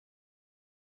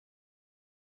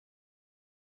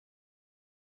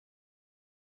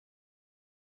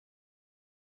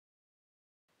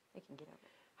They can get over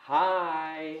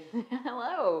Hi. it.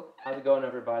 Hello. How's it going,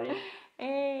 everybody?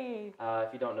 Hey.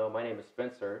 If you don't know, my name is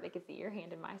Spencer. They can see your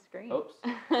hand in my screen. Oops.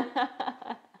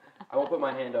 I won't put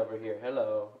my hand over here.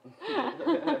 Hello.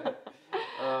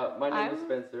 My name is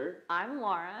Spencer. I'm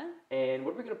Lara. And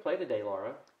what are we going to play today,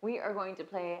 Lara? We are going to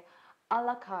play a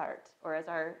la carte, or as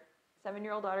our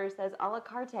 7-year-old daughter says, a la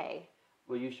carte.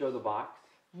 Will you show the box?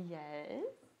 Yes.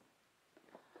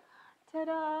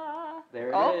 Ta-da!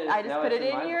 There it is. I just now put it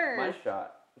in my, yours. My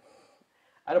shot.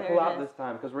 I had to pull out this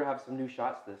time because we're having some new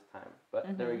shots this time.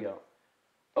 But there we go.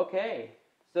 Okay.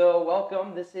 So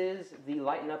welcome. This is the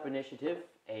Lighten Up Initiative,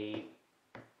 a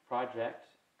project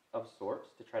of sorts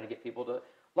to try to get people to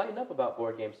lighten up about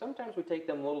board games. Sometimes we take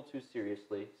them a little too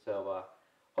seriously. So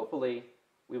hopefully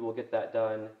we will get that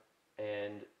done,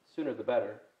 and sooner the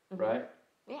better, right?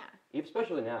 Yeah.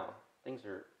 Especially now. Things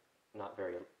are not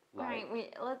very light. All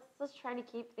right. Let's try to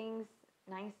keep things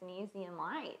nice and easy and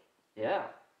light. Yeah.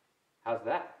 How's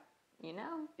that? You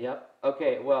know. Yep.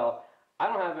 Okay, well, I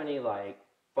don't have any,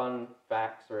 fun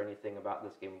facts or anything about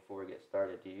this game before we get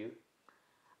started. Do you?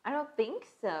 I don't think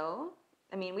so.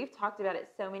 I mean, we've talked about it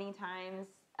so many times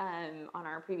on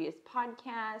our previous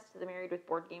podcast, the Married with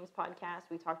Board Games podcast.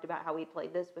 We talked about how we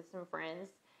played this with some friends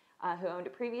who owned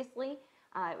it previously.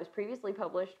 It was previously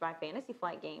published by Fantasy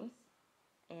Flight Games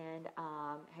and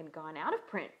had gone out of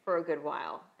print for a good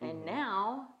while. And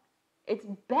now it's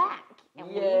back. And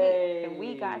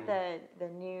we got the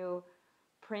new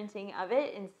printing of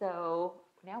it. And so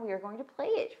now we are going to play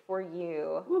it for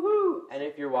you. Woohoo! And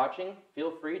if you're watching,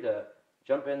 feel free to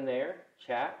jump in there,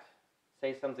 chat,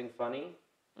 say something funny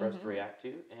for us to react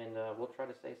to, and we'll try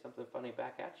to say something funny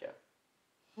back at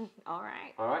you. All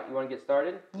right. All right, you want to get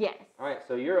started? Yes. All right,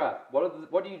 so you're up.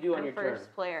 What do you do on your turn?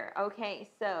 First player. Okay,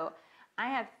 so I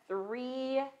have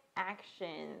 3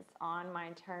 actions on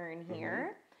my turn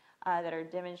here that are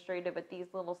demonstrated with these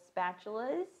little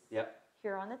spatulas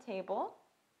here on the table.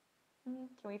 Can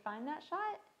we find that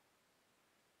shot?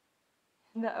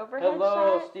 The overhead shot?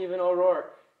 Hello, Stephen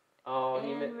O'Rourke. Oh,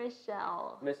 and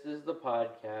Michelle. Misses the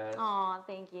podcast. Aw,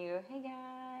 thank you. Hey,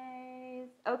 guys.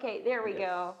 Okay, there we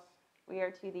go. We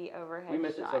are to the overhead shot. We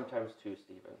miss it sometimes too,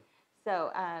 Stephen.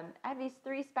 So I have these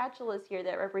 3 spatulas here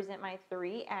that represent my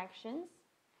 3 actions.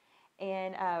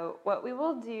 And what we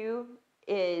will do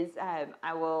is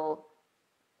I will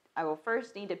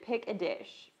first need to pick a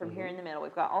dish from here in the middle.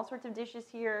 We've got all sorts of dishes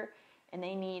here, and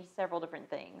they need several different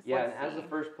things. Yeah, and as the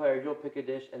first player, you'll pick a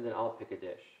dish, and then I'll pick a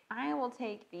dish. I will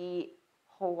take the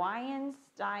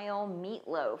Hawaiian-style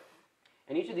meatloaf.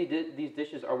 And each of these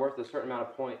dishes are worth a certain amount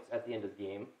of points at the end of the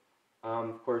game.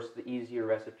 Of course, the easier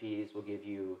recipes will give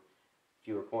you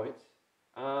fewer points.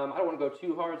 I don't want to go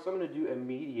too hard, so I'm going to do a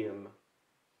medium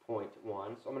point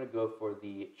one. So I'm going to go for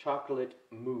the chocolate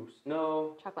mousse.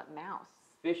 No. Chocolate mouse.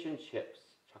 Fish and chips.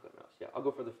 Chocolate mouse, yeah. I'll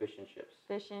go for the fish and chips.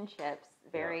 Fish and chips.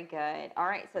 Very good. All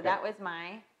right, so that was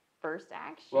my first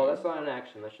action. Well, that's not an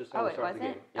action. That's just how we start the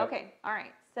game. Yep. Okay, all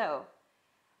right. So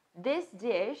this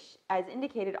dish, as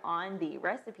indicated on the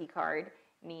recipe card,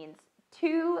 needs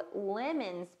 2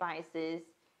 lemon spices.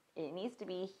 It needs to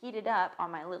be heated up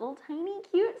on my little tiny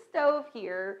cute stove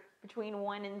here between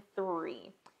 1 and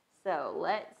 3. So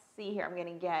let's see here. I'm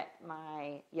going to get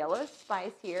my yellow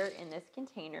spice here in this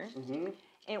container.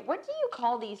 And what do you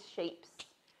call these shapes?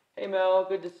 Hey, Mel.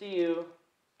 Good to see you.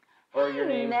 Or your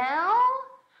name. Mel?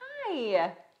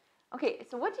 Hi. Okay,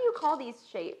 so what do you call these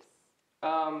shapes?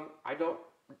 I don't,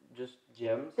 just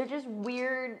gems. They're just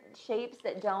weird shapes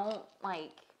that don't,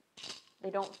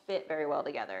 they don't fit very well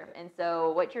together. And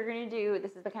so what you're going to do,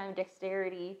 this is the kind of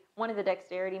dexterity, one of the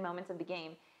dexterity moments of the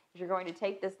game, is you're going to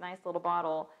take this nice little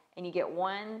bottle and you get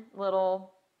one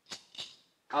little...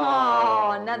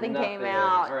 Oh, nothing came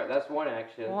out. All right, that's one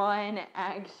action. One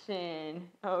action.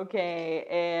 Okay,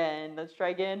 and let's try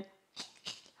again.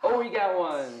 Oh, you got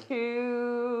one.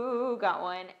 2. Got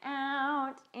one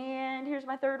out. And here's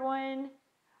my 3rd one.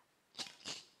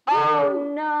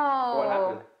 Oh, no. What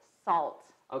happened? Salt.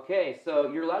 Okay,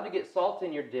 so you're allowed to get salt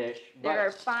in your dish. There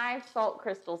are 5 salt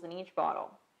crystals in each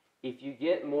bottle. If you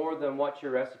get more than what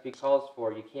your recipe calls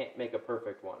for, you can't make a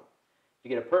perfect one. If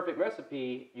you get a perfect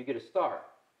recipe, you get a star.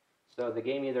 So the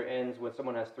game either ends when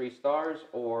someone has 3 stars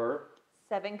or...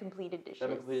 7 completed dishes.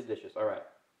 7 completed dishes, all right.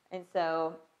 And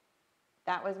so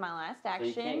that was my last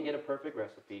action. So you can't get a perfect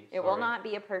recipe. It will not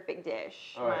be a perfect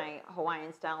dish, all right. My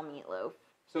Hawaiian-style meatloaf.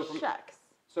 Shucks.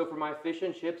 So for my fish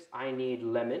and chips, I need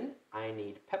lemon, I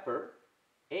need pepper,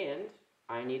 and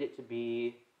I need it to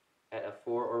be at a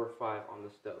 4 or a 5 on the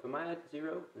stove. Am I at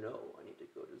 0? No, I need to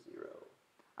go to 0.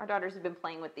 Our daughters have been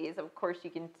playing with these. Of course, you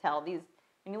can tell these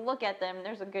when you look at them,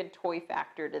 there's a good toy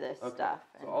factor to this stuff.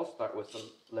 So I'll start with some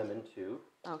lemon too.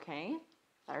 Okay.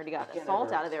 I already got the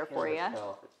salt out of there for you.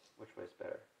 Which way's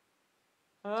better?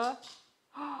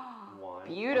 One.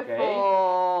 Beautiful.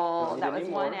 Okay. That was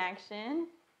one action.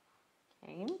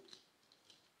 Okay.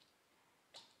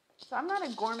 So I'm not a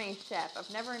gourmet chef.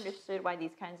 I've never understood why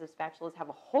these kinds of spatulas have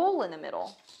a hole in the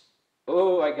middle.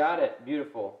 Oh, I got it.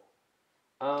 Beautiful.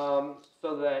 So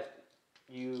that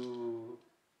you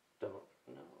don't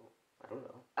know. I don't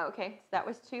know. Okay, so that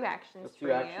was two actions That's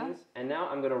two actions. And now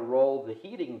I'm going to roll the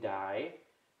heating die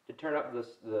to turn up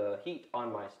the heat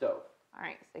on my stove. All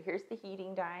right, so here's the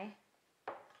heating die.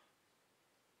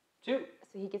 2.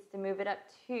 So he gets to move it up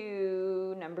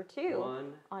to number 2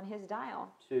 1 on his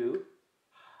dial. 2.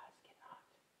 It's getting hot.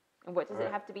 And what does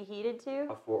it have to be heated to?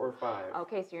 A 4 or 5.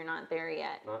 Okay, so you're not there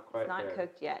yet. Not quite there. It's not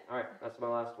cooked yet. All right, that's my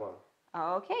last one.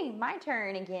 Okay, my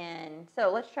turn again.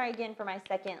 So let's try again for my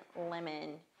second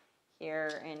lemon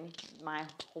here in my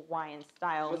Hawaiian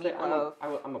style meatloaf.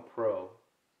 I'm a pro.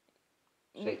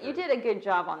 You did a good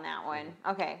job on that one.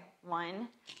 Okay, 1.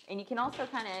 And you can also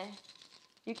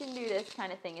you can do this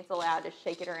kind of thing. It's allowed to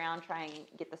shake it around, try and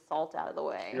get the salt out of the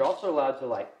way. You're also allowed to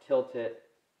like tilt it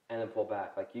and then pull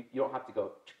back. Like you don't have to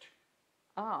go.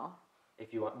 Oh.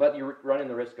 If you want, but you're running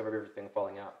the risk of everything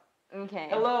falling out. Okay.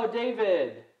 Hello,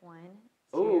 David. 1,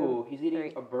 2. Ooh, he's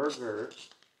eating 3. a burger.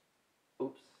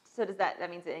 Oops. So that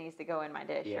means it needs to go in my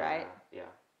dish, right? Yeah.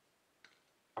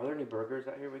 Are there any burgers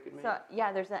out here we could make? So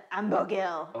yeah, there's an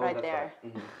hamburger right there.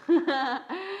 Right.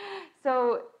 Mm-hmm.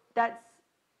 So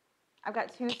I've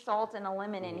got 2 salt and a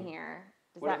lemon in here.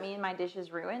 Does that mean my dish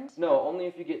is ruined? No, only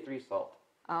if you get 3 salt.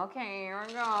 Okay, here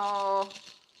we go.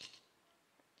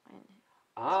 1, 2,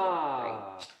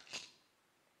 3.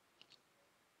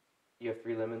 You have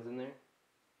 3 lemons in there?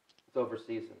 It's over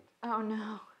seasoned. Oh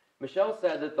no. Michelle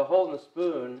said that the hole in the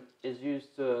spoon is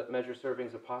used to measure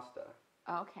servings of pasta.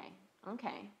 Okay,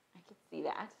 I can see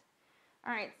that.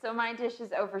 All right, so my dish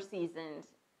is over seasoned,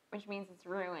 which means it's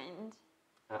ruined.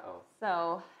 Uh-oh.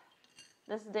 So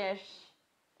this dish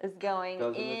is going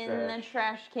in the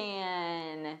trash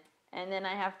can, and then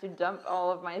I have to dump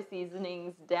all of my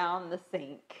seasonings down the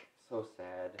sink. So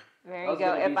sad. There you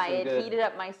go. If I had heated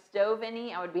up my stove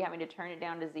any, I would be having to turn it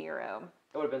down to 0.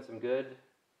 That would have been some good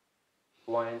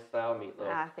Hawaiian-style meatloaf.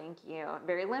 Ah, thank you.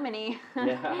 Very lemony.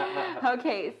 Yeah.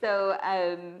 Okay, so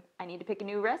I need to pick a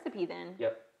new recipe then.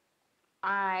 Yep.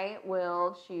 I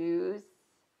will choose...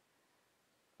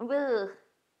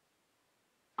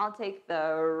 I'll take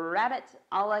the rabbit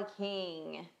a la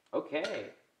king.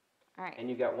 Okay. All right. And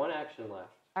you got 1 action left.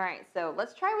 All right, so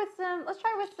let's try with some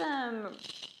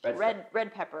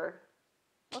red pepper.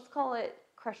 Let's call it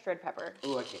crushed red pepper.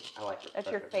 Ooh, okay. I like it. That's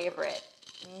your favorite.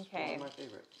 Okay. One of my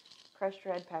favorites. Crushed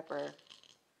red pepper.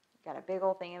 Got a big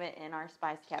old thing of it in our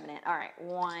spice cabinet. All right,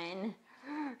 1,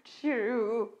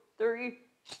 2, 3.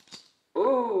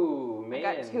 Ooh, man.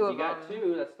 I got 2 of them. You got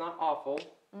 2. That's not awful.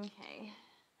 Okay.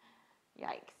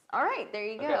 Yikes. All right, there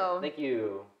you go. go. Thank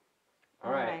you.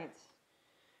 All right.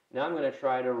 Now I'm going to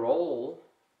try to roll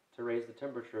to raise the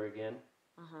temperature again.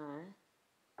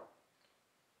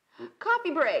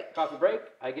 Coffee break. Coffee break.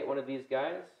 I get one of these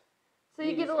guys. So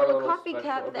you get a little coffee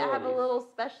cup that have a little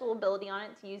special ability on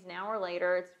it to use now or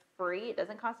later. It's free. It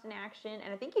doesn't cost an action.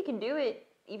 And I think you can do it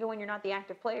even when you're not the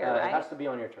active player, right? It has to be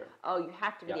on your turn. Oh, you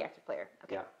have to be the active player.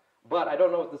 Okay. Yeah. But I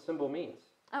don't know what the symbol means.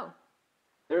 Oh.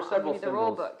 There are several symbols. The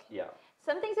rule book. Yeah.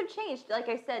 Some things have changed. Like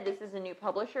I said, this is a new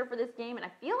publisher for this game, and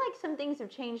I feel like some things have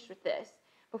changed with this.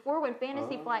 Before, when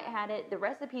Fantasy Flight had it, the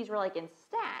recipes were like in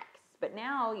stacks, but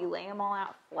now you lay them all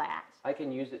out flat. I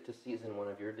can use it to season one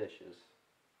of your dishes.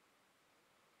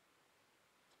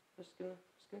 Just gonna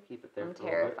keep it there. I'm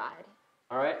terrified.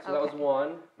 All right, so that was 1.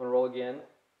 I'm gonna roll again.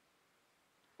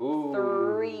 Ooh.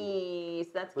 3.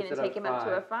 So that's gonna take him up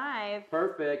to a 5.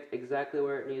 Perfect. Exactly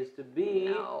where it needs to be.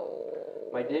 No.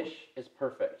 My dish is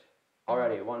perfect.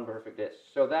 Already 1 perfect dish.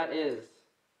 So that is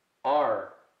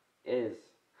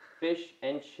fish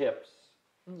and chips.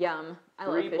 Yum. I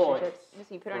love 3 fish points and chips.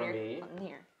 Just you put on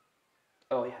here.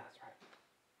 Oh yeah, that's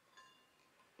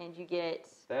right. And you get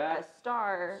a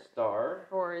star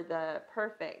for the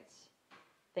perfect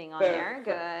thing on there.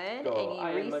 Good.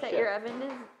 And you reset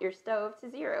your stove to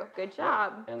 0. Good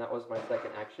job. And that was my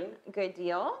second action. Good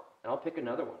deal. And I'll pick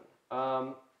another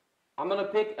one. I'm gonna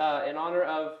pick in honor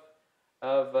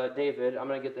of David. I'm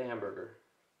gonna get the hamburger.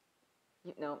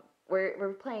 No,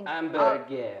 we're playing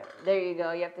hamburger. There you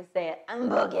go. You have to say it.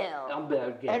 Hamburger.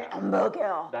 Hamburger.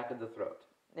 Hamburger. Back of the throat.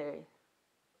 There.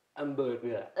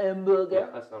 Hamburger. Hamburger. Yeah,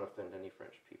 let's not offend any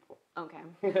French people. Okay.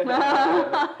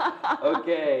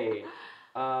 Okay.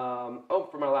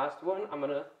 For my last one, I'm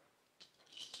gonna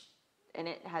And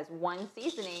it has one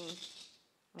seasoning,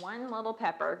 one little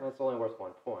pepper. That's only worth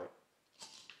 1 point.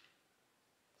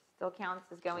 Still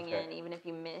counts as going in, even if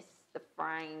you miss the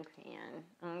frying pan.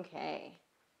 Okay.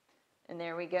 And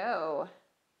there we go.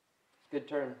 Good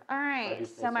turn. All right,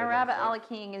 so my rabbit a la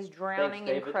king is drowning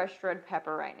in David. crushed red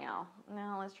pepper right now.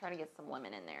 Now let's try to get some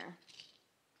lemon in there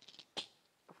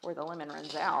before the lemon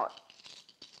runs out.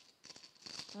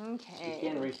 Okay. You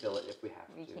can refill it if we have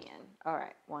to. We can. All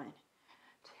right, 1,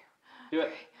 2. Do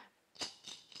it.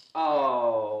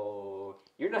 Oh,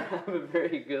 you're not having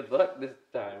very good luck this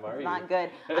time, are you? Not good.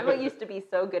 I'm not used to be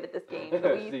so good at this game.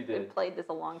 But we played this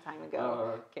a long time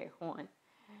ago. Okay, 1,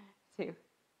 2,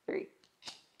 3.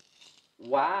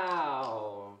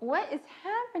 Wow. What is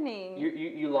happening?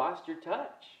 You lost your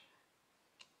touch.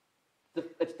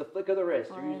 It's the flick of the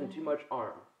wrist. You're using too much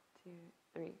arm. 2,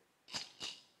 3.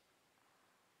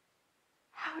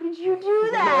 How did you do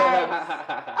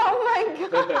that? Oh my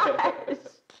gosh.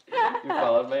 You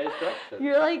followed my instructions.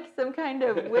 You're like some kind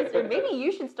of wizard. Maybe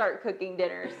you should start cooking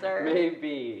dinner, sir.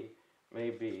 Maybe.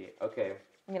 Okay.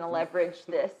 I'm going to leverage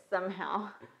this somehow.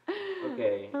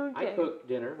 Okay. I cook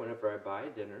dinner whenever I buy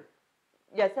dinner.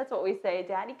 Yes, that's what we say.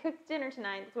 Daddy cooked dinner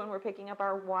tonight. That's when we're picking up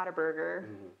our Whataburger.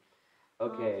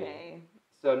 Okay.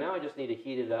 So now I just need to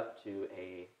heat it up to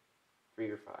a 3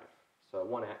 or 5. So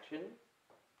 1 action.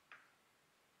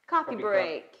 Coffee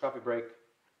break. Coffee break.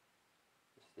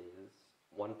 This is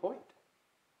 1 point.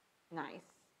 Nice.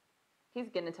 He's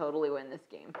going to totally win this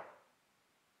game.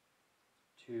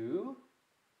 2.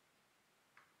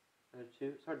 Is that a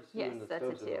 2? It's hard to see when the that's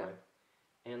stove's a 2. in the way.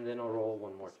 And then I'll roll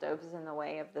 1 more. Stove is in the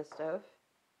way of the stove.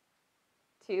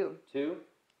 2. 2.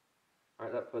 All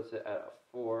right, that puts it at a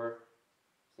 4.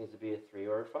 This needs to be a 3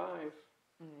 or a 5.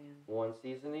 1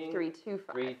 seasoning. 3, 2,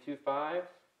 5. 3, 2, 5.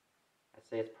 I'd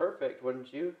say it's perfect,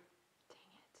 wouldn't you?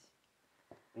 Dang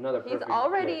it. Another perfect. He's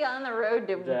already dish. on the road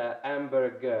to The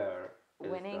hamburger.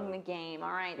 winning the game.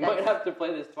 All right. You might have to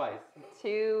play this twice.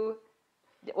 2.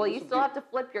 Well, you still have to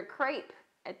flip your crepe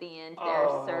at the end there,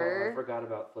 sir. I forgot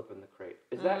about flipping the crepe.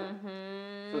 Is that?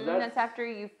 So that's after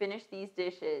you finish these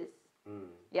dishes. Mm.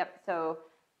 Yep. So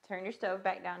turn your stove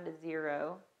back down to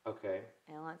 0. Okay.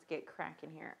 And let's get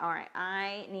cracking here. All right.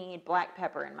 I need black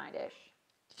pepper in my dish.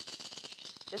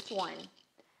 Just 1.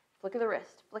 Flick of the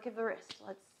wrist. Flick of the wrist.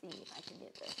 Let's see if I can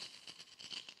get this.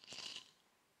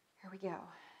 Here we go.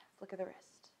 Flick of the wrist.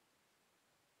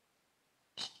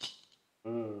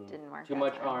 Didn't work. Too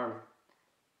much arm.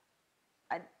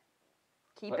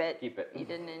 Keep it. Keep it. You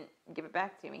didn't give it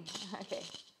back to me. Okay.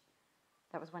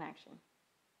 That was 1 action.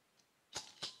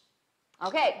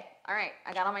 Okay. All right.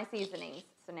 I got all my seasonings.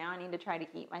 So now I need to try to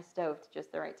keep my stove to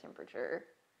just the right temperature.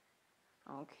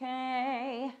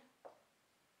 Okay.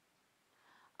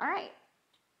 All right.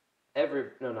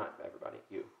 No, not everybody.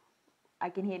 You. I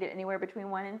can heat it anywhere between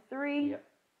 1 and 3. Yep.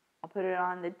 I'll put it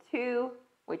on the 2,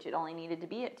 which it only needed to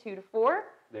be at 2 to 4.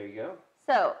 There you go.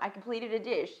 So I completed a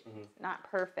dish. Not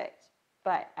perfect,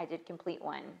 but I did complete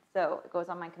 1. So it goes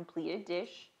on my completed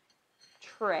dish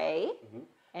tray,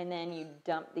 and then you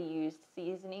dump the used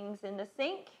seasonings in the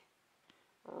sink.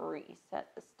 Reset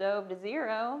the stove to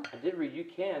 0. I did read you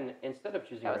can, instead of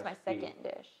choosing that was my second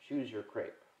dish. Choose your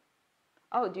crepe.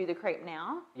 Oh, do the crepe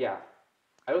now? Yeah.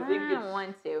 I don't think I don't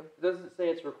want to. It doesn't say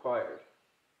it's required.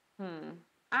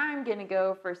 I'm going to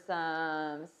go for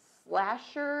some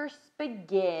slasher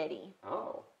spaghetti.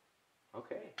 Oh,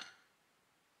 okay.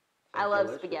 I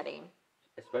love spaghetti.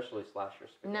 Especially slasher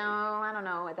spaghetti. No, I don't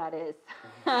know what that is.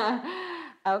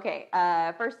 Okay,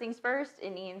 first things first,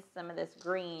 it needs some of this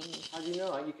green. How do you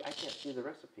know? I can't see the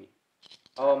recipe.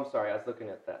 Oh, I'm sorry. I was looking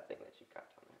at that thing that you got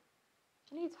on there.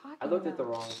 What are you talking about? I looked at the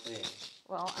wrong thing.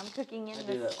 Well, I'm cooking in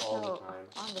do that all the time.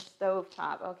 On the stove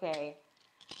top. Okay.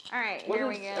 All right, here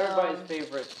we go. What is everybody's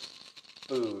favorite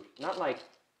food? Not like,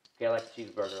 okay, I like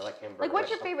cheeseburger, I like hamburger. Like, what's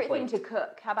your favorite thing to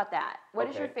cook? How about that? What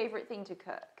is your Okay. favorite thing to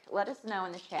cook? Let us know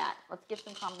in the chat. Let's get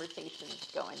some conversations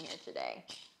going here today.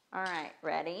 All right,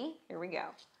 ready? Here we go.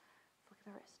 Flick of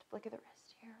the wrist. Flick of the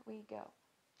wrist. Here we go.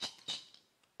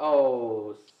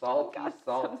 Oh, salty, Got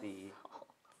salty. some salt.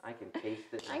 I can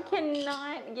taste it now. I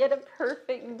cannot get a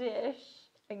perfect dish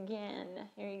again.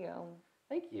 Here you go.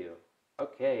 Thank you.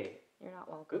 Okay. You're not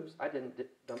welcome. Oops, I didn't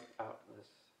dump out this.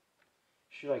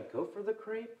 Should I go for the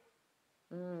crepe?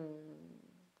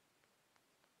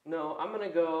 No, I'm gonna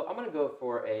go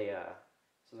for a.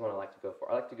 This is what I like to go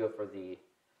for. I like to go for the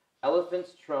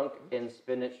elephant's trunk in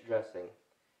spinach dressing.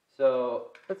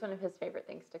 So That's one of his favorite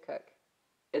things to cook.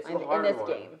 it's a In hard this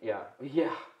one. game.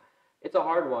 Yeah. It's a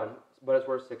hard one, but it's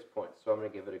worth 6 points. So I'm gonna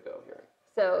give it a go here.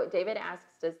 So David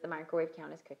asks, does the microwave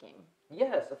count as cooking?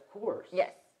 Yes, of course.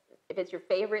 Yes. If it's your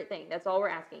favorite thing, that's all we're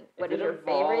asking. What is your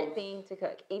favorite thing to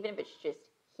cook? Even if it's just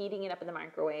heating it up in the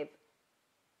microwave.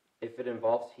 If it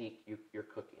involves heat, you're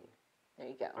cooking. There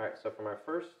you go. All right, so for my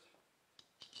first,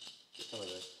 get some of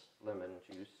this lemon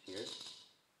juice here.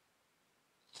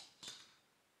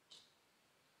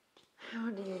 How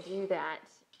do you do that?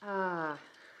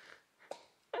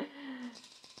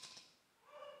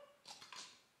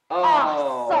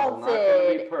 Salted. Not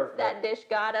gonna be perfect. That dish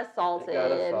got assaulted. It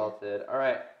got assaulted. All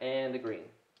right, and the green.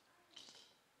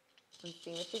 Let's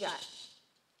see what you got.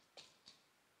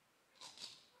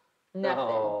 Nothing.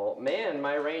 Oh man,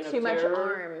 my reign of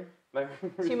terror. Too much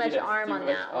arm. Too much arm on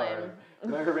that one.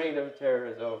 My reign of terror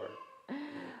is over.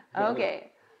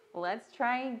 Okay, let's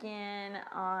try again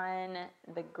on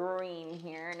the green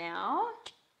here now.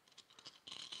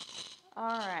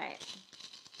 All right.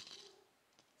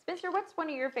 Spencer, what's one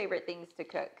of your favorite things to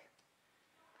cook?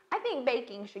 I think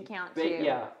baking should count too.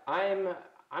 Yeah, I'm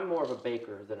more of a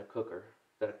baker than a cooker,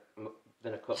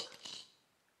 than a cook.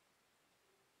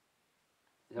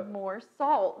 More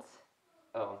salt.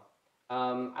 Oh,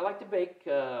 I like to bake.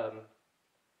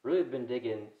 Really been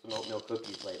digging some oatmeal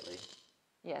cookies lately.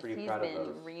 Yes, Pretty he's proud been of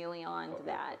those really on to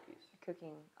that. Cookies.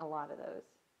 Cooking a lot of those.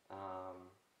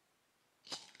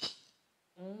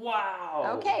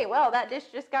 Wow. Okay, well, that dish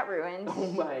just got ruined. Oh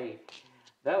my,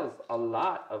 that was a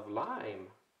lot of lime.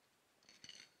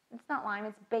 It's not lime,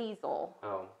 it's basil.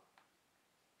 Oh,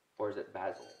 or is it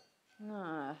basil?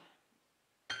 That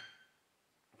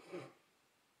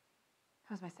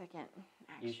was my second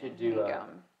action. You should Here do you go.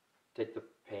 take the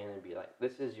pan and be like,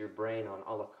 this is your brain on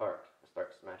a la carte.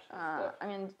 Start smashing stuff. I'm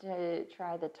going to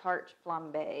try the tarte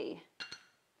flambe.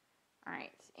 All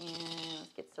right, and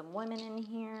let's get some lemon in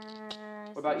here.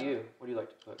 What about you? What do you like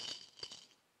to cook?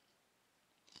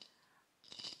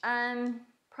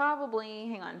 Probably,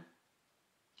 hang on.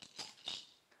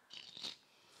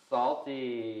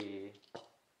 Salty.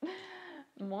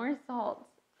 More salt.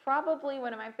 Probably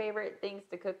one of my favorite things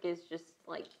to cook is just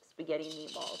like spaghetti and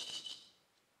meatballs.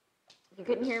 If you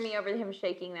couldn't hear me over him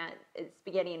shaking that, it's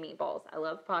spaghetti and meatballs. I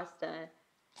love pasta.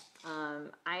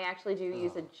 I actually do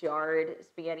use a jarred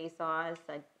spaghetti sauce,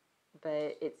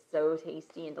 but it's so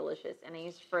tasty and delicious. And I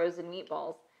use frozen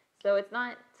meatballs. So it's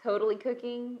not totally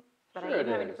cooking, but I am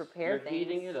having to prepare things. You're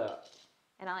heating it up.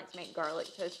 And I like to make garlic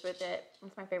toast with it.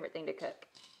 It's my favorite thing to cook.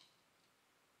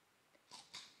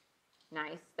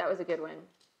 Nice. That was a good one.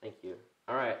 Thank you.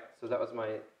 All right, so that was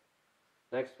my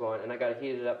next one, and I got to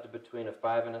heat it up to between a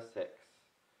 5 and a 6.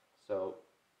 So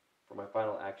for my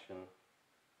final action,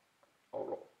 I'll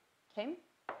roll. Okay.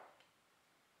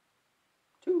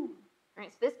 2. All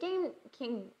right, so this game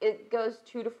it goes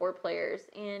 2 to 4 players,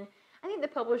 and I think the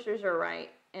publishers are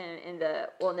right, and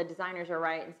the designers are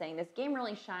right in saying this game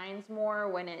really shines more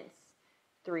when it's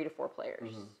 3 to 4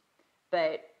 players,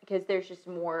 but because there's just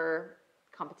more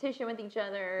competition with each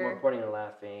other, More pointing and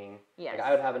laughing. Yes, like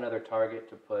I would have another target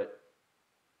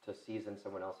to season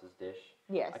someone else's dish.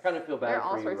 Yes, I kind of feel bad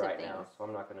for you right now, so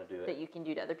I'm not going to do it. That you can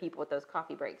do to other people with those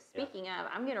coffee breaks. Speaking of,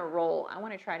 I'm going to roll. I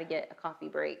want to try to get a coffee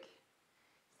break.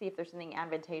 See if there's something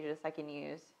advantageous I can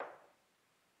use.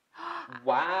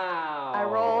 Wow. I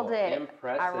rolled it.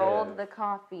 Impressive. I rolled the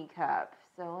coffee cup.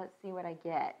 So let's see what I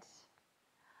get.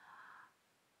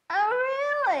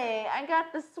 Oh, really? I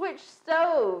got the switch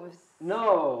stoves.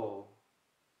 No.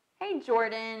 Hey,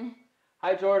 Jordan.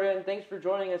 Hi, Jordan. Thanks for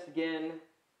joining us again.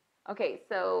 Okay,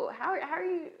 so how are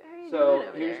you doing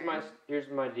over here's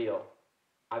my deal.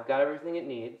 I've got everything it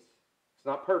needs. It's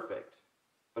not perfect,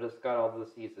 but it's got all the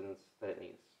seasons that it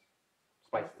needs.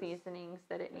 Spices. The seasonings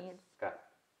that it needs. It's got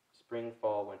spring,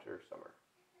 fall, winter, summer.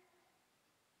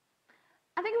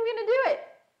 I think I'm going to do it.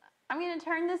 I'm going to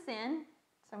turn this in.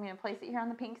 So I'm going to place it here on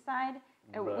the pink side.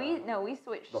 And we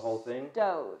switched the whole thing?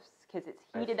 Stoves because it's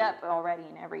heated up already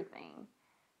and everything.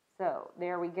 So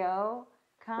there we go.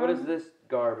 What is this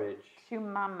garbage? To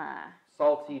mama.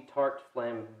 Salty tart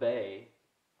flambe.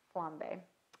 Flambe.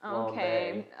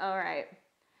 Okay. All right.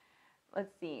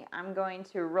 Let's see. I'm going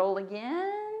to roll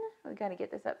again. We've got to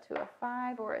get this up to a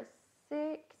 5 or a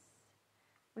 6,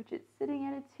 which it's sitting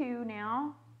at a 2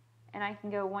 now. And I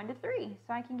can go 1 to 3,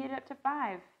 so I can get it up to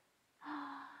 5.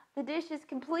 The dish is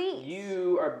complete.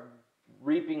 You are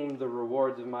reaping the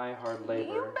rewards of my hard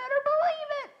labor. You better believe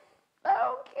it.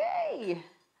 Okay.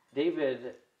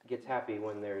 David gets happy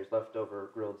when there's leftover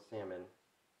grilled salmon.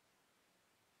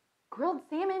 Grilled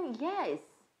salmon? Yes.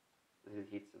 It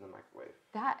heats in the microwave.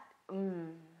 That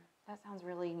sounds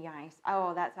really nice.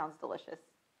 Oh, that sounds delicious.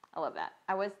 I love that.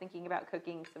 I was thinking about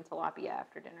cooking some tilapia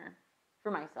after dinner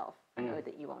for myself. I know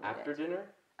that you won't eat it. After dinner?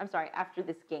 I'm sorry, after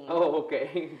this game. Oh,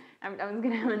 okay. I was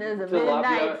going to have it as a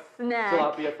midnight snack.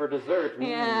 Tilapia for dessert.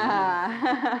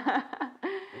 Yeah.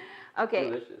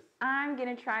 Okay. Delicious. I'm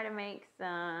going to try to make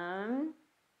some...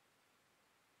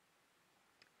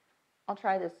 I'll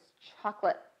try this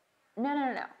chocolate.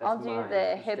 No. I'll do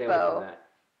the hippo.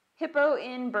 Hippo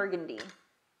in burgundy.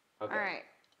 Okay. All right.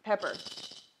 Pepper.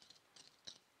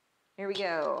 Here we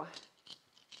go.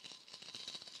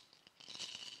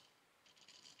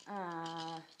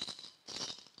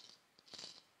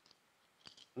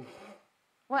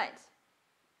 What?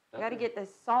 I gotta get the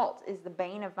salt is the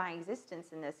bane of my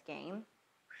existence in this game.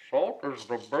 Salt is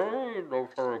the bane of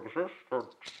her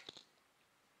existence.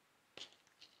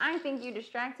 I think you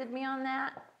distracted me on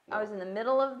that. No. I was in the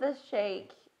middle of the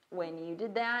shake when you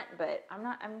did that, but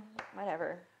I'm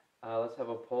whatever. Let's have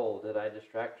a poll. Did I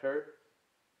distract her?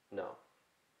 No.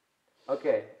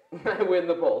 Okay, I win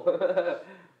the poll.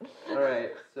 All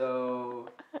right, so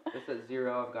this at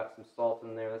 0. I've got some salt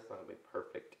in there. That's not gonna be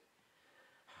perfect.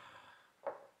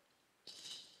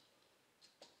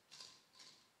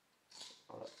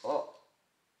 Oh.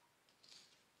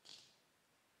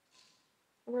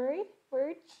 Worried?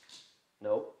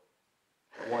 Nope.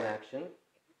 1 action.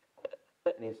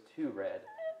 It needs 2 red.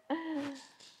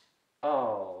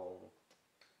 Oh.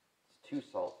 It's 2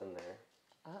 salt in there.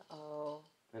 Uh-oh.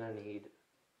 And I need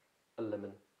a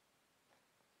lemon.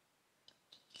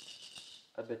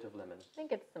 A bit of lemon. I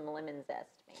think it's some lemon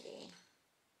zest, maybe.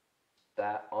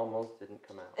 That almost didn't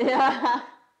come out. Yeah.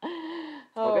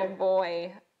 Oh, Okay.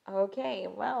 boy. Okay,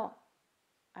 well,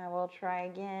 I will try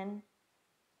again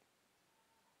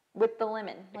with the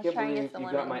lemon. Let's try and get the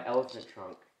lemon. You got my elephant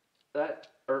trunk. That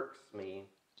irks me.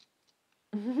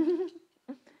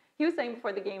 He was saying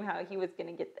before the game how he was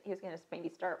gonna maybe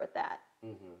start with that.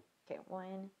 Mm-hmm. Okay,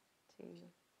 1, 2,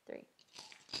 3.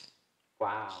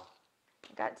 Wow.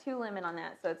 I got 2 lemon on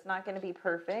that, so it's not gonna be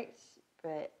perfect,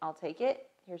 but I'll take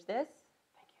it. Here's this.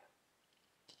 Thank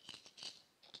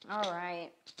you. All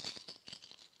right.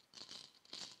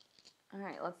 All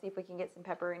right, let's see if we can get some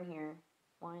pepper in here.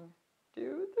 1, 2, 3.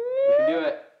 You can do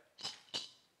it.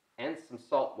 And some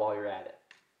salt while you're at it.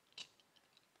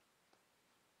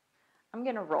 I'm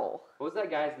going to roll. What was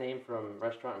that guy's name from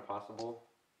Restaurant Impossible?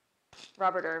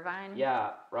 Robert Irvine. Yeah,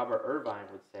 Robert Irvine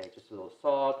would say, just a little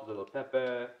salt, a little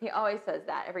pepper. He always says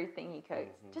that, everything he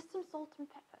cooks. Mm-hmm. Just some salt and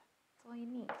pepper. That's all you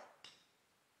need.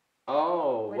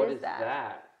 Oh, what is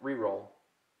that? Reroll.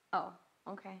 Oh,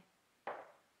 okay.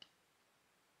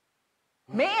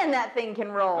 Man, that thing can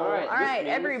roll. All right,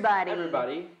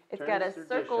 everybody. It's got a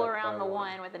circle around the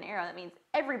 1 with an arrow. That means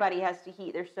everybody has to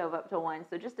heat their stove up to 1.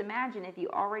 So just imagine if you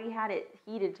already had it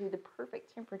heated to the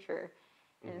perfect temperature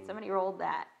and somebody rolled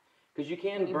that. Because you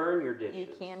can burn your dishes. You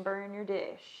can burn your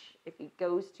dish if it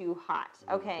goes too hot.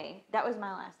 Okay, that was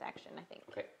my last action, I think.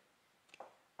 Okay.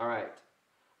 All right.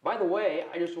 By the way,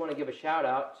 I just want to give a shout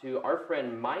out to our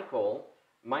friend Michael.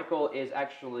 Michael is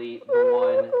actually the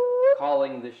one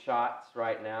calling the shots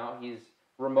right now. He's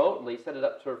remotely set it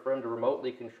up for him to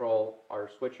remotely control our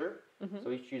switcher. So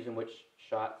he's choosing which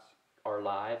shots are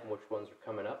live and which ones are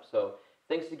coming up. So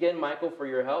thanks again, Michael, for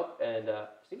your help. And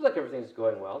seems like everything's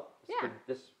going well.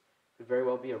 This could very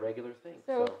well be a regular thing.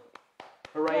 So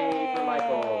hooray for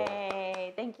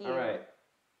Michael. Thank you. All right.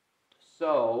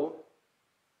 So,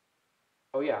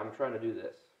 oh yeah, I'm trying to do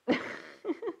this.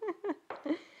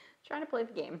 Trying to play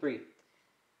the game. 3.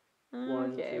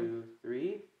 1, 2,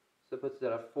 3. So it puts it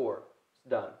at a 4. It's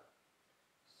done.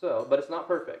 So, but it's not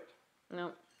perfect.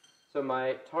 Nope. So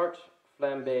my tart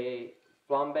flambe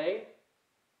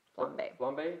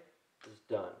is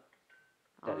done.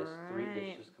 That is 3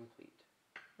 dishes complete.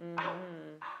 Ow.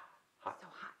 Hot.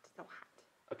 So hot.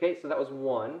 Okay, so that was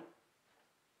 1.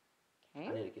 Okay.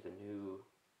 I need to get a new...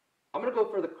 I'm going to go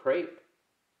for the crepe.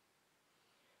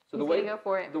 So He's gonna go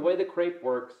for it. The way the crepe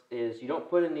works is you don't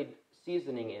put any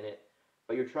seasoning in it,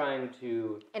 but you're trying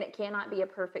to... And it cannot be a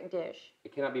perfect dish.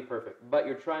 It cannot be perfect, but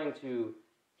you're trying to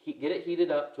get it heated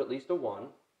up to at least a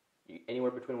 1,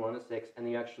 anywhere between 1 and 6,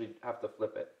 and you actually have to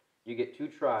flip it. You get 2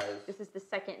 tries. This is the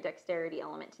second dexterity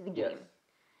element to the game.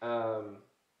 Yes.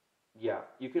 Yeah,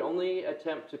 you can only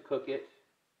attempt to cook it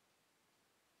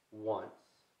once.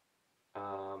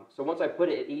 So once I put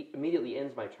it, it immediately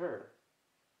ends my turn.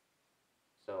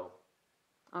 So,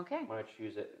 okay. when I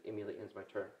choose it, it immediately ends my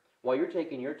turn. While you're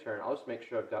taking your turn, I'll just make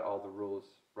sure I've got all the rules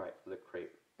right for the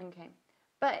crepe. Okay.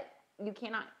 But you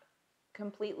cannot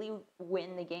completely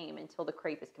win the game until the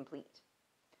crepe is complete.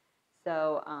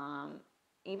 So,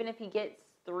 even if he gets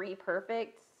 3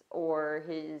 perfects or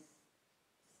his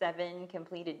 7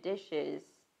 completed dishes,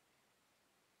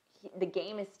 the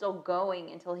game is still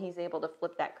going until he's able to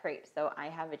flip that crepe. So I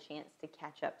have a chance to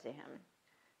catch up to him.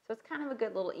 So it's kind of a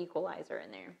good little equalizer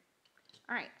in there.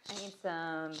 All right, I need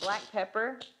some black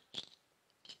pepper.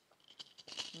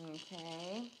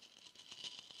 Okay.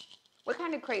 What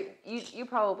kind of crepe? You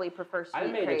probably prefer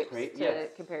sweet crepes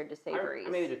compared to savories.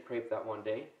 I made a crepe that one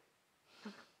day.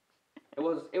 It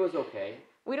was okay.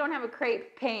 We don't have a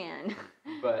crepe pan.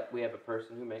 But we have a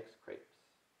person who makes crepes.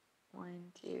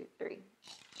 1, 2, 3.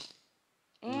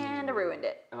 And I ruined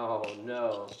it. Oh,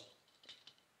 no.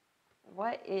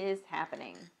 What is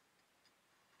happening?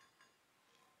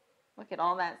 Look at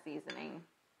all that seasoning.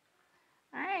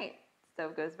 All right.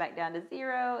 Stove goes back down to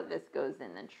 0. This goes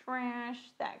in the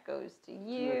trash. That goes to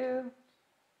you.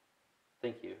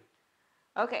 Thank you.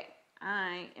 Okay.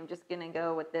 I am just going to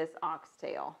go with this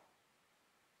oxtail.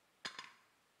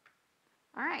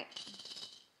 All right.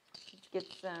 Let's get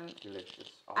some.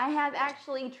 Delicious oxtail. I have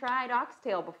actually tried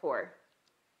oxtail before.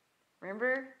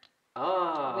 Remember?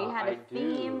 Ah, we had a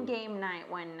theme game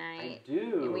night one night. I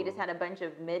do. And we just had a bunch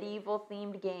of medieval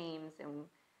themed games. And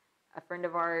a friend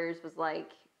of ours was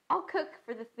like, I'll cook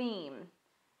for the theme.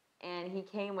 And he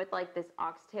came with like this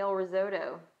oxtail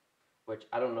risotto. Which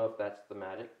I don't know if that's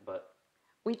thematic, but.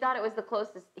 We thought it was the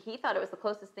closest. He thought it was the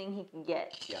closest thing he can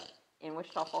get. Yeah. In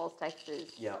Wichita Falls,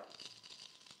 Texas. Yeah.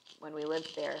 When we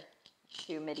lived there,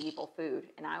 to medieval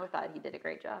food. And I thought he did a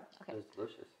great job. Okay. It was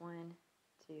delicious. 1,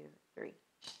 2, 3.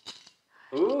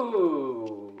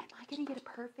 Ooh. Am I going to get a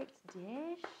perfect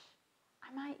dish?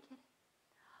 I might get it.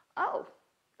 Oh,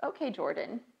 okay,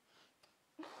 Jordan.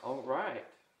 All right.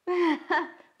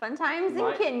 Fun times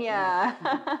in Kenya.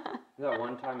 Is that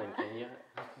one time in Kenya?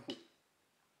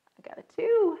 I got a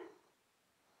 2.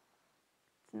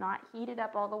 It's not heated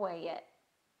up all the way yet,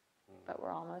 but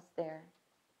we're almost there.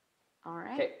 All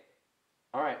right. Okay.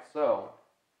 All right, so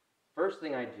first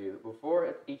thing I do,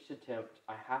 before each attempt,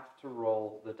 I have to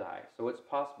roll the die. So it's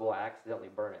possible I accidentally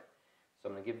burn it. So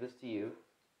I'm going to give this to you.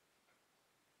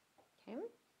 Okay.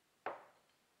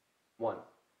 1.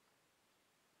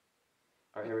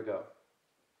 All right, here we go.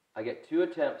 I get 2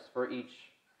 attempts for each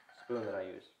spoon that I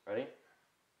use. Ready?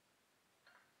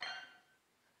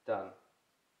 Done.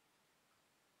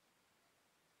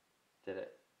 Did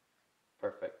it.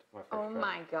 Perfect. My first try. Oh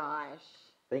my gosh.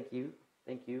 Thank you.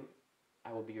 Thank you.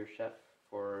 I will be your chef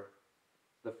for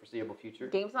the foreseeable future.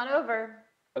 Game's not over.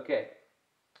 Okay.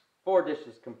 4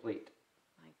 dishes complete.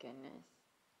 My goodness.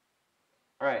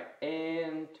 All right,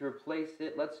 and to replace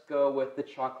it, let's go with the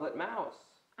chocolate mouse.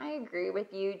 I agree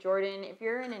with you, Jordan. If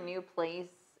you're in a new place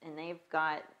and they've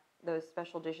got those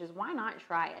special dishes, why not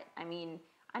try it? I mean,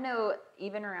 I know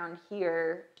even around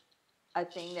here, a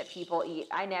thing that people eat,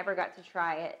 I never got to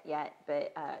try it yet,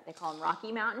 but they call them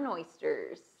Rocky Mountain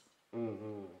oysters.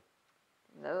 Mm-hmm.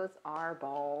 Those are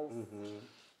balls.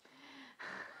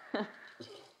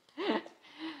 Mm-hmm.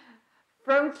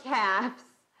 From calves.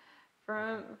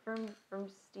 From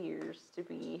steers, to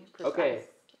be precise. Okay,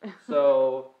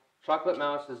 so chocolate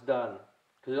mouse is done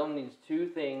because it only needs 2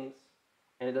 things,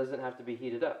 and it doesn't have to be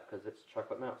heated up because it's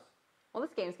chocolate mouse. Well,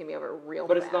 this game's gonna be over real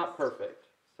but fast. It's not perfect,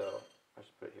 so I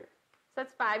should put it here. So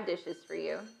that's 5 dishes for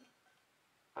you.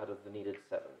 Out of the needed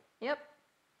 7. Yep.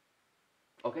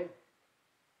 Okay.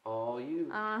 All you.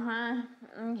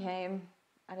 Okay.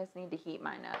 I just need to heat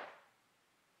mine up.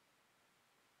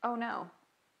 Oh no.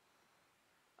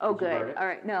 Oh, good. All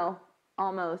right. No,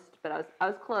 almost, but I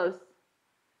was close,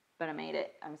 but I made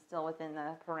it. I'm still within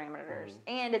the parameters,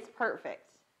 and it's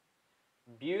perfect.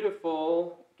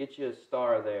 Beautiful. Get you a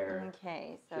star there.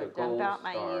 Okay, so dump out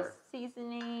my used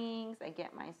seasonings. I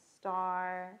get my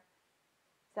star.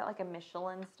 Is that like a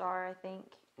Michelin star, I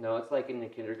think? No, it's like in the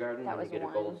kindergarten when you get a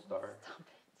gold star. Stop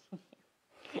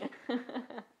it.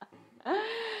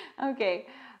 Okay.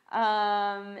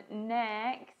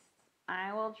 Next,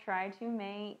 I will try to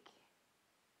make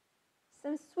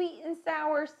some sweet and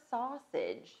sour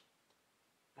sausage.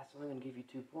 That's only going to give you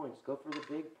 2 points. Go for the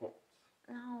big points.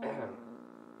 No,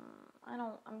 I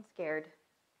don't. I'm scared.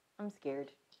 I'm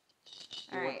scared.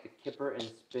 You want the kipper and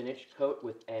spinach coat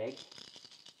with egg?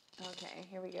 Okay,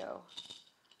 here we go.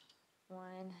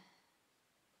 1,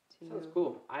 2, Sounds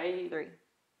cool. 3.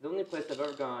 The only place I've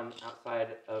ever gone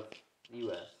outside of the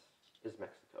U.S. is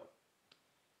Mexico.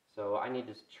 So I need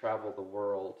to travel the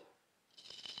world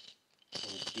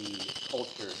and be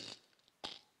cultured.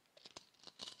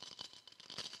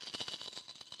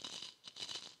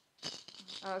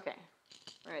 Okay,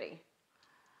 ready.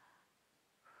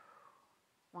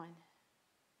 1,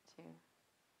 2,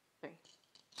 3.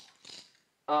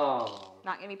 Oh.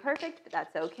 Not gonna be perfect, but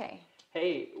that's okay.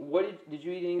 Hey, what did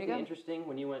you eat anything interesting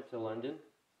when you went to London?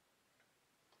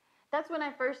 That's when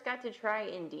I first got to try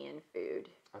Indian food.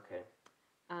 Okay.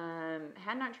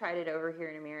 Had not tried it over here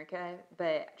in America, but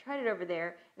I tried it over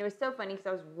there. And it was so funny because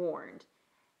I was warned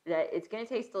that it's going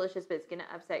to taste delicious, but it's going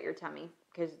to upset your tummy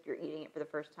because you're eating it for the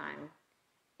first time.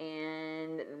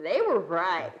 And they were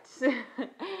right.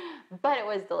 But it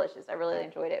was delicious. I really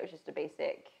enjoyed it. It was just a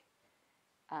basic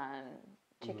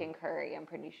chicken curry, I'm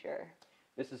pretty sure.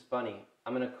 This is funny.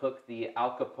 I'm going to cook the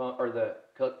Al Capone, or the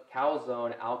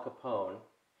calzone Al Capone.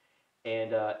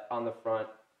 And on the front,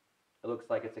 it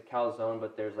looks like it's a calzone,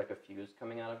 but there's like a fuse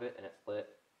coming out of it, and it's lit.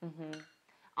 Mm-hmm.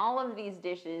 All of these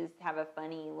dishes have a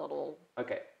funny little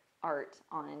art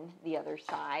on the other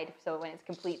side. So when it's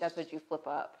complete, that's what you flip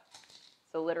up.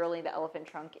 So literally, the elephant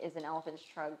trunk is an elephant's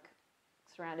trunk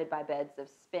surrounded by beds of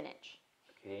spinach.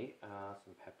 Okay,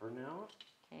 some pepper now.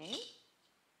 Okay.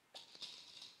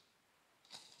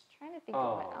 Trying to think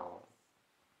of what else.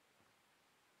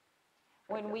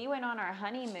 When we went on our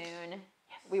honeymoon,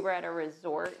 we were at a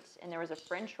resort, and there was a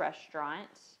French restaurant,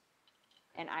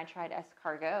 and I tried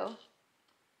escargot.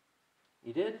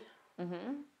 You did?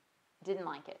 Mm-hmm. Didn't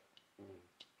like it.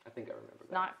 I think I remember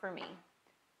that. Not for me.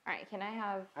 All right, can I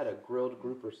have... I had a grilled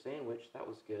grouper sandwich. That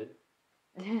was good.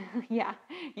 Yeah,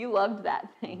 you loved that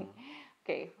thing.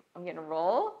 Okay, I'm going to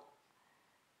roll.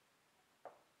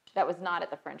 That was not at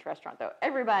the French restaurant, though.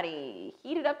 Everybody,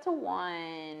 heat it up to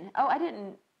 1. Oh, I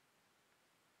didn't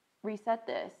reset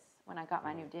this when I got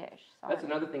my new dish. Sorry. That's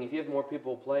another thing. If you have more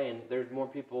people playing, there's more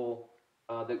people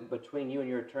between you and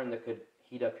your turn that could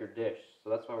heat up your dish. So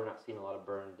that's why we're not seeing a lot of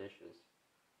burned dishes,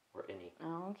 or any.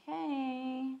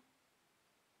 Okay.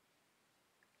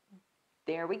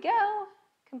 There we go.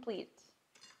 Complete.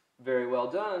 Very well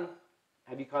done.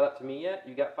 Have you caught up to me yet?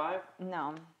 You got 5?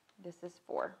 No, this is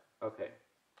 4. Okay.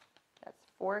 That's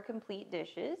 4 complete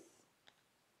dishes.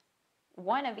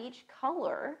 1 of each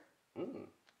color.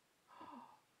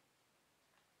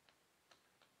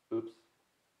 Oops.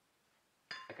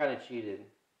 I kind of cheated.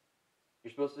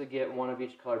 You're supposed to get 1 of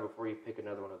each color before you pick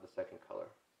another one of the second color.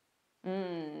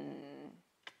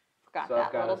 Forgot so that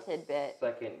I've got little tidbit.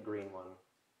 Second green one.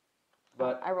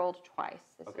 But I rolled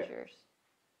twice. This is yours.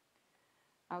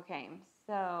 Okay,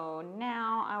 so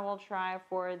now I will try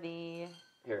for the...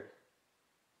 Here.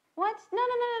 What?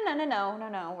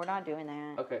 No. We're not doing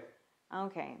that. Okay.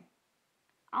 Okay.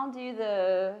 I'll do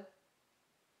the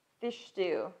fish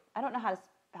stew. I don't know how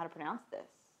to pronounce this.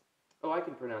 Oh, I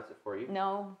can pronounce it for you.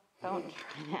 No, don't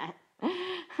try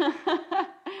that.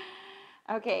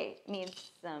 Okay,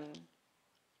 needs some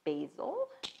basil.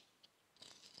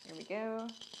 Here we go.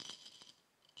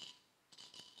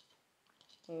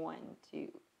 1,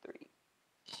 2, 3.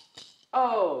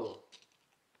 Oh!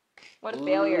 What a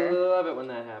failure. Love it when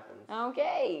that happens.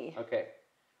 Okay. Okay.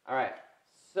 All right.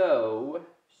 So,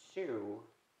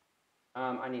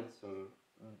 I need some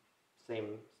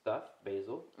same stuff,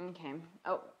 basil. Okay.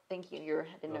 Oh, thank you.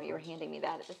 I didn't know you were handing me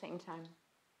that at the same time.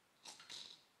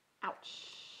 Ouch.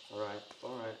 All right.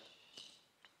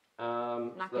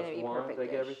 Not so going to be perfect. Did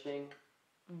I get everything?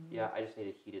 Mm-hmm. Yeah, I just need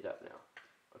to heat it up now.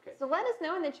 Okay. So let us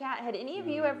know in the chat, had any of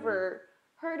you ever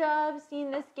heard of, seen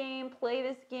this game, play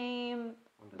this game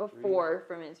before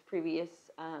from its previous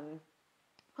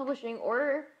publishing,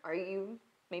 or are you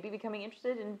maybe becoming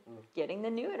interested in getting the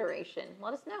new iteration?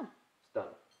 Let us know. It's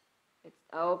done.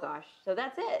 Oh gosh, so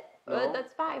that's it. No,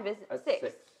 that's 5, isn't it? That's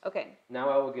 6. Okay. Now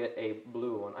I will get a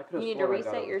blue one. I could have You need to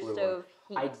reset your stove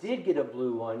heat. I did get a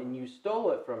blue one, and you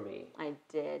stole it from me. I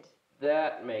did.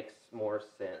 That makes more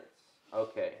sense.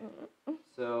 Okay.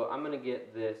 So I'm going to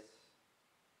get this.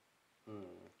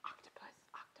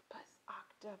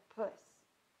 Octopus.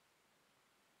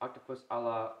 Octopus a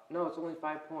la... No, it's only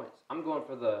 5 points. I'm going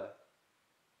for the...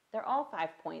 They're all 5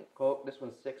 points. Coke. This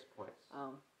one's 6 points. Oh.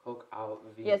 Coke au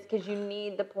vin. Yes, because you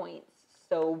need the points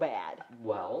so bad.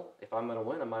 Well, if I'm going to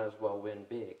win, I might as well win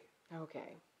big.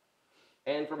 Okay.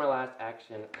 And for my last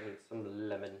action, I need some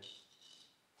lemon.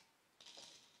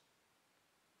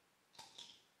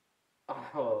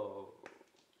 Oh.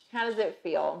 How does it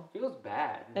feel? Feels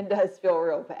bad. It does feel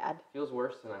real bad. Feels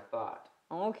worse than I thought.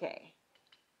 Okay.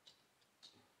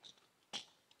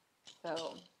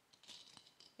 So,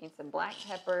 need some black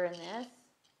pepper in this.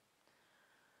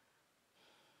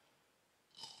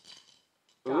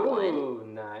 Ooh,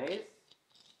 nice.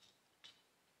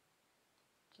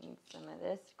 Need some of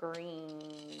this green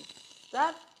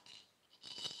stuff.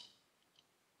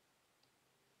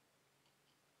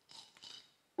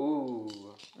 Ooh.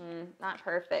 Not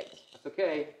perfect. That's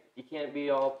okay. You can't be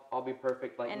all be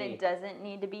perfect like me. And it doesn't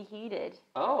need to be heated.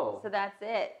 Oh. So that's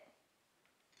it.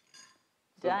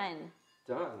 So done.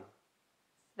 Done.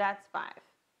 That's 5.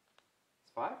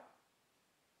 It's 5?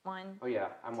 1. Oh yeah,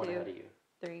 I'm 1 2, ahead of you.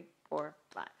 3, 4,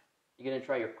 5. You gonna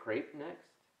try your crepe next?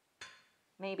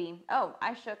 Maybe. Oh,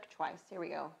 I shook twice. Here we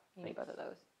go. You need both of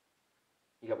those.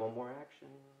 You got one more action.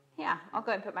 Yeah, I'll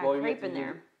go ahead and put my crepe in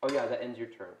there. Oh yeah, that ends your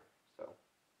turn. So.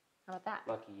 How about that?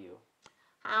 Lucky you.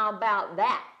 How about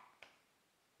that?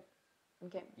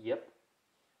 Okay. Yep.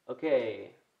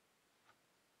 Okay.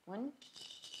 1.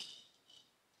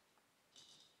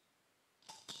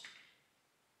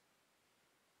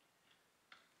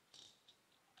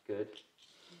 Good.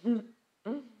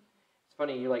 It's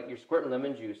funny, you're squirting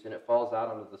lemon juice and it falls out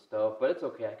onto the stove, but it's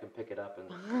okay. I can pick it up and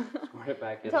squirt it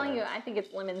back in. I'm telling you, I think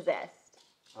it's lemon zest.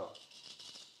 Oh.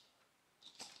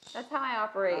 That's how I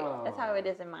operate. Oh. That's how it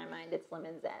is in my mind. It's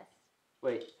lemon zest.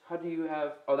 Wait, how do you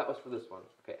have... Oh, that was for this one.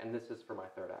 Okay, and this is for my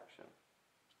third action.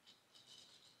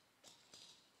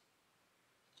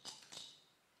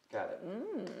 Got it.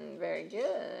 Very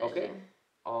good. Okay,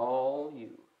 all you.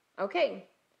 Okay,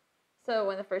 so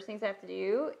one of the first things I have to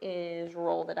do is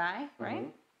roll the die,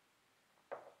 right?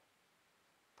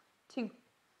 2.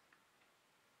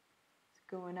 It's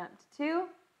going up to 2.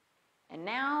 And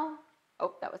now...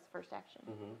 Oh, that was the first action.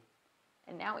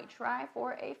 And now we try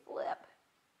for a flip.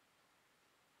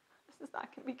 This is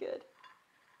not going to be good.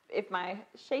 If my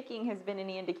shaking has been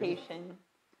any indication.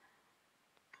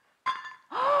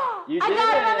 You I did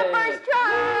got it on the first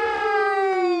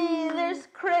try! There's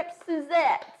Crepe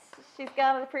Suzette. She's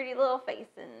got a pretty little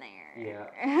face in there.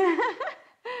 Yeah.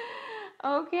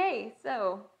 Okay,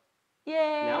 so,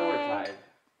 yay! Now we're tied.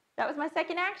 That was my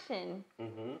second action.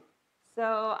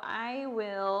 So I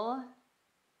will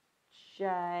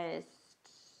just...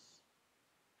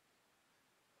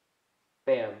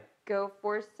 Bam. Go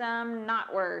for some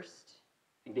not worst.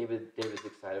 I think David's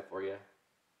excited for you.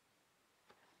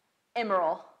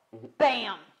 Emerald.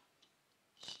 Bam!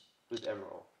 Who's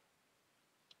Emerald?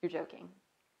 You're joking.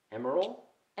 Emerald?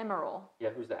 Emerald. Yeah,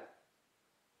 who's that?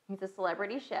 He's a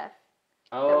celebrity chef.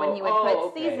 Oh, that when he would put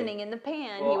okay. seasoning in the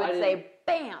pan, he would say,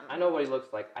 bam! I know what he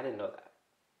looks like. I didn't know that.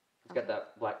 He's got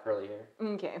that black curly hair.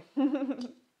 Okay.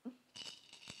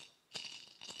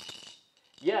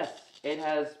 Yes, it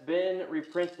has been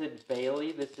reprinted,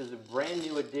 Bailey. This is a brand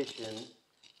new edition.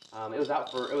 It was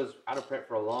out of print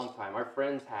for a long time. Our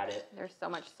friends had it. There's so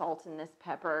much salt in this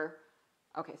pepper.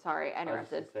 Okay, sorry, I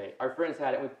interrupted. I was just gonna say, our friends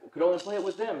had it. We could only play it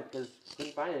with them because we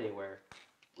couldn't find it anywhere.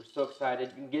 We're so excited.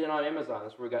 You can get it on Amazon.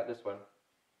 That's where we got this one.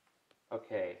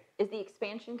 Okay. Is the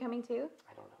expansion coming too?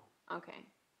 I don't know. Okay.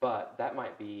 But that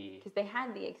might be... Because they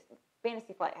had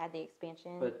Fantasy Flight had the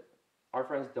expansion. But our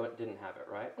friends didn't have it,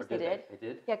 right? Yes, they did. They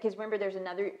did? Yeah, because remember, there's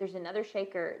another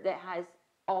shaker that has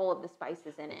all of the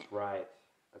spices in it. That's right.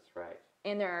 That's right.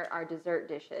 And there are dessert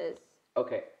dishes.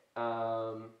 Okay.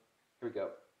 Here we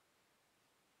go.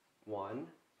 1.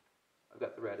 I've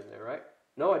got the red in there, right?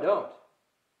 No, I don't.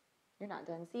 You're not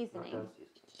done seasoning. Not done seasoning.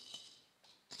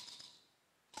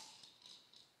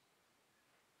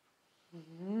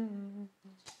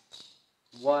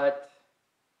 What?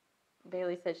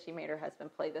 Bailey says she made her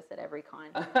husband play this at every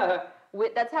con.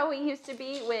 That's how we used to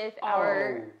be with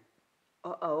our...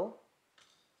 Uh-oh.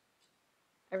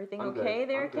 Everything okay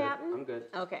there, Captain? I'm good.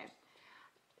 Okay.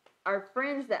 Our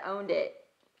friends that owned it,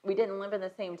 we didn't live in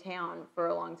the same town for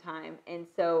a long time. And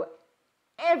so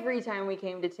every time we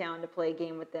came to town to play a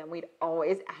game with them, we'd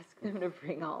always ask them to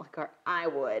bring a la carte. I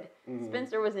would.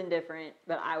 Spencer was indifferent,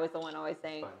 but I was the one always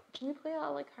saying, can we play a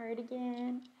la carte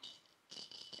again?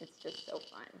 It's just so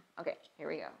fun. Okay, here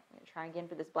we go. I'm going to try again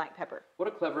for this black pepper. What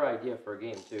a clever idea for a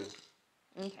game, too.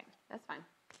 Okay, that's fine.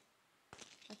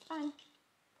 That's fine.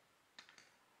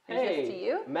 Hey, to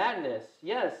you? Madness.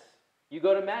 Yes, you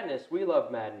go to Madness. We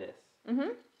love Madness.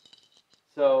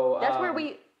 So that's where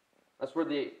we... That's where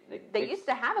they used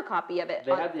to have a copy of it.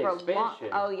 They had the expansion.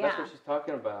 Oh, yeah. That's what she's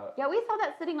talking about. Yeah, we saw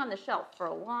that sitting on the shelf for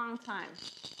a long time.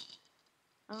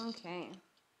 Okay.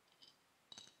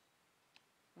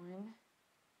 1,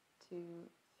 2,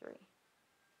 3.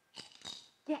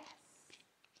 Yes.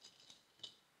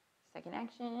 Second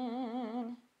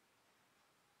action.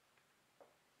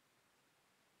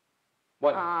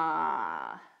 1.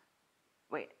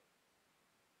 Wait.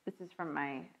 This is from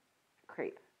my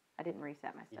crepe. I didn't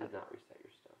reset my stuff. You did not reset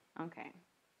your stuff. Okay.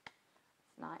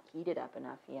 It's not heated up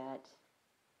enough yet.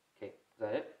 Okay, is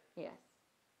that it? Yes.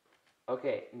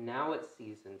 Okay, now it's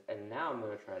seasoned, and now I'm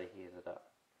going to try to heat it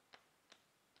up.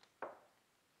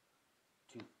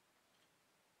 2.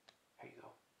 There you go.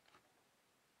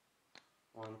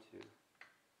 1, 2.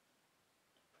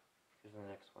 Here's the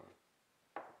next one.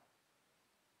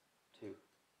 2.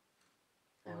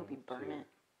 I hope you burn it.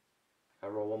 I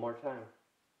roll one more time.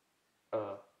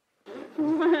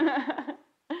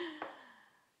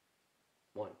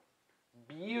 1.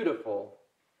 Beautiful.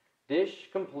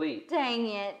 Dish complete. Dang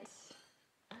it.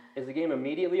 Is the game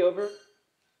immediately over?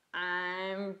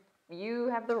 You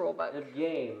have the rule book. The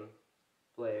game,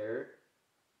 player.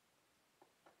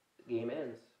 The game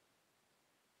ends.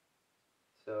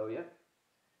 So, yeah.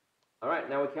 All right,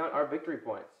 now we count our victory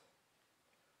points.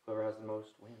 Whoever has the most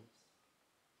wins.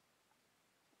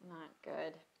 Not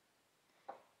good.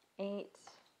 8,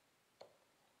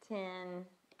 10,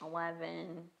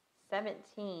 11,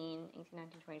 17, 18,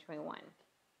 19, 20, 21.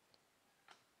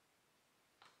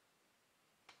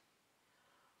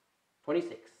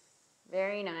 26.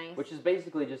 Very nice. Which is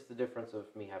basically just the difference of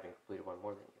me having completed one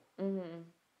more than you. Mm-hmm.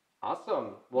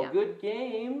 Awesome. Well, Yeah. good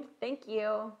game. Thank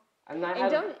you. And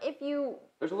there's a little if you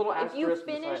asterisk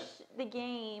finish beside. the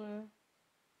game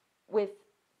with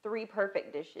 3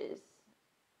 perfect dishes,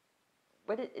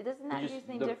 doesn't that do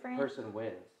something different? The person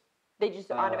wins. They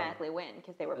just automatically win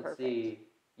because they were Let's perfect. see.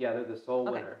 Yeah, they're the sole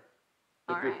winner.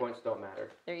 Victory right. points don't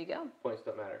matter. There you go. Points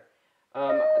don't matter.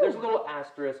 There's a little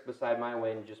asterisk beside my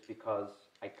win just because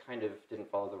I kind of didn't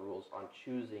follow the rules on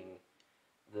choosing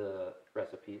the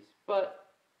recipes. But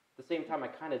at the same time, I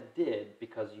kind of did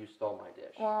because you stole my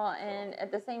dish. Well, and at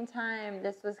the same time,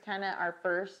 this was kind of our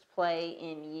first play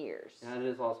in years. And it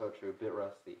is also true, a bit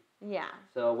rusty. Yeah.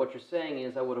 So what you're saying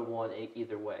is I would have won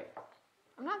either way.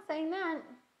 I'm not saying that.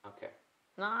 Okay.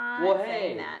 Not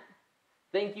saying that.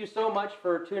 Thank you so much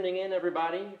for tuning in,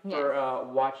 everybody, for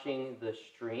watching the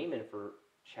stream and for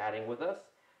chatting with us.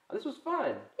 This was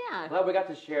fun. Yeah. Glad we got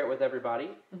to share it with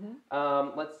everybody.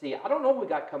 Mm-hmm. Let's see. I don't know what we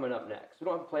got coming up next. We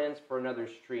don't have plans for another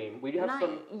stream. We do have Not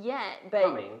some yet, but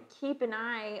coming. keep an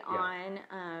eye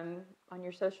on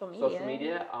your social media. Social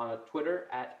media on Twitter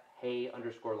at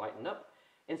hey_lighten up,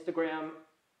 Instagram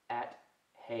at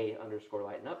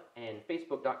hey_lighten up, and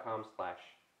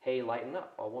Facebook.com/hey_lighten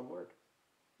up. All one word.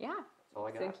 Yeah. That's all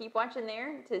I got. So keep watching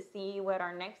there to see what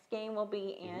our next game will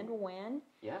be and when.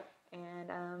 Yeah.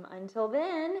 And until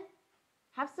then,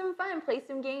 have some fun, play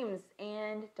some games,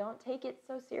 and don't take it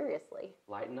so seriously.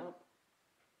 Lighten up.